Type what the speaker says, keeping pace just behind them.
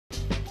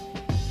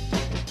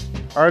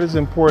Art is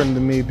important to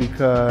me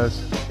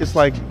because it's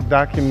like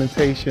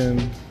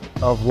documentation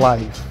of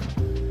life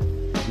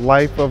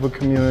of a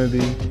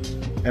community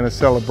and a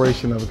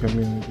celebration of a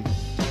community.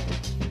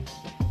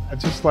 I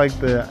just like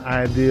the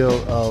ideal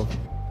of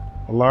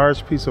a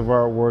large piece of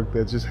artwork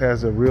that just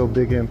has a real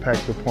big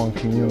impact upon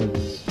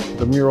communities.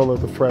 The mural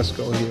of the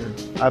fresco here,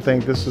 I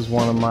think this is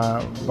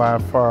by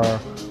far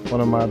one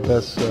of my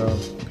best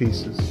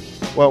pieces.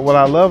 Well, what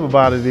I love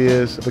about it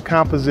is the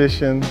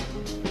composition,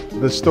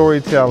 the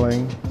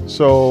storytelling.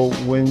 So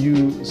when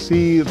you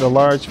see the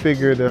large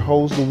figure that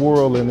holds the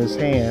world in his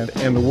hand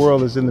and the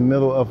world is in the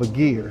middle of a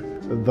gear,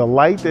 the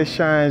light that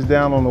shines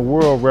down on the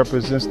world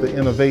represents the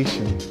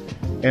innovation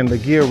and the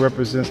gear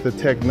represents the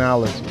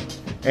technology.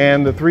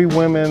 And the three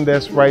women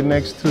that's right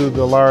next to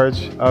the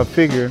large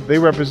figure, they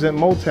represent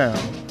Motown.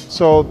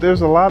 So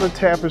there's a lot of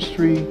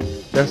tapestry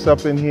that's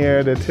up in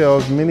here that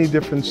tells many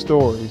different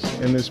stories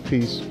in this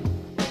piece.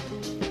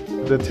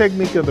 The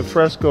technique of the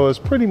fresco is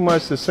pretty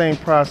much the same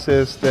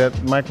process that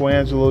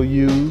Michelangelo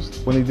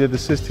used when he did the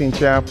Sistine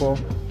Chapel,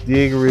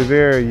 Diego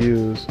Rivera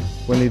used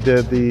when he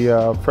did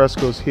the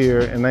frescoes here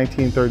in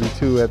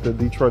 1932 at the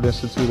Detroit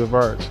Institute of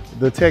Arts.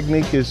 The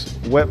technique is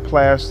wet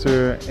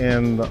plaster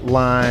and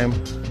lime,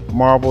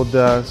 marble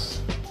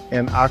dust,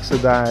 and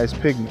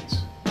oxidized pigments.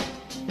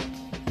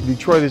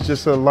 Detroit is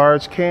just a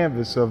large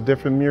canvas of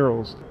different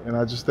murals, and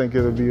I just think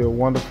it'll be a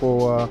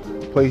wonderful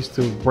place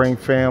to bring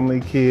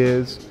family,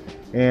 kids,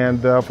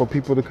 and for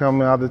people to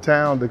come out of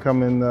town to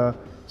come and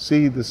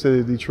see the city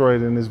of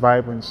Detroit and its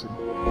vibrancy.